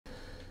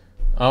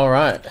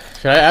Alright.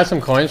 Should I add some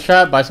coins,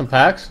 chat? Buy some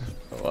packs?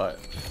 Or what?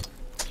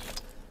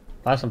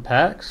 Buy some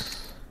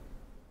packs?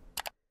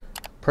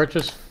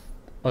 Purchase...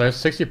 Oh, there's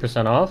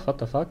 60% off? What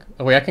the fuck?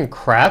 Oh wait, I can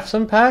craft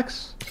some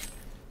packs?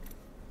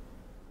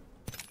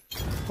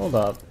 Hold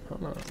up.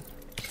 Hold on.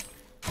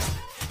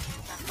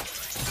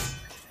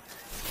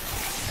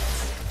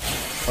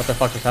 What the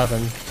fuck just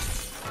happened?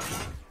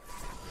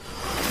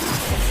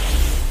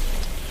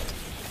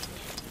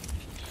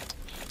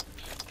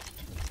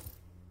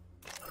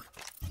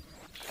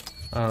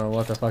 I don't know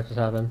what the fuck just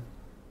happened.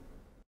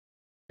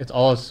 It's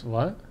all...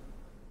 what?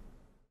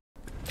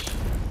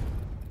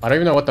 I don't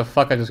even know what the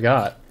fuck I just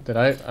got. Did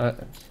I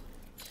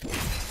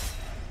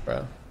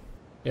Bro.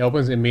 It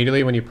opens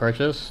immediately when you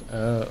purchase?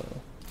 Oh.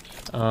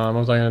 What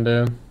was I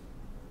gonna do?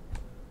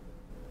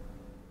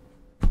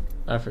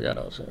 I forgot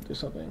I was gonna do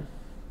something.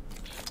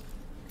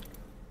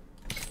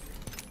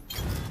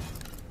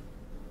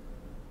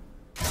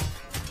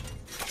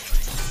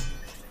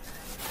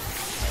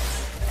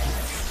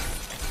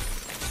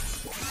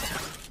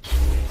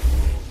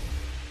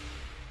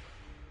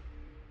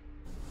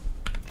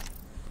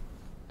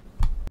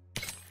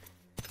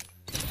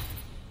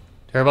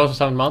 Turbo's for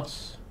 7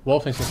 months.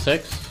 Wolf thinks it's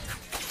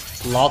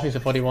 6. Law thinks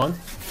it's 41.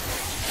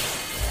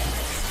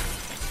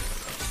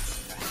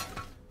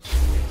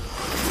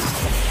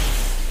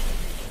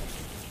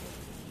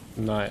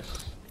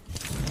 Nice.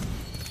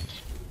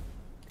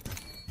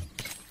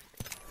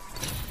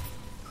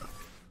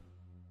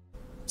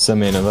 Send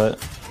me an invite.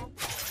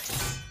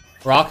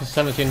 Rock is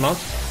 17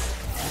 months.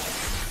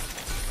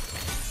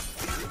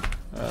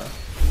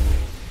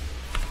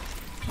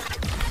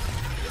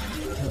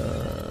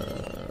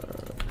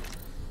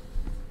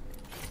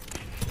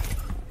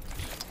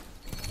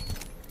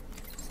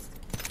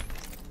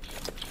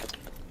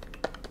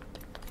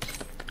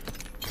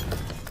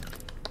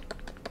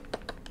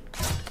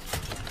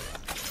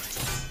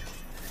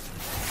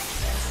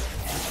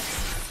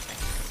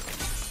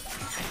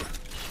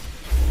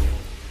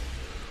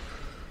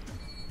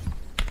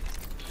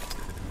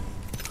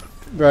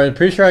 Bro, I'm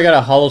pretty sure I got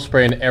a hollow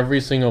spray in every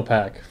single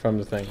pack from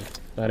the thing.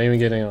 Not even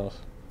getting else.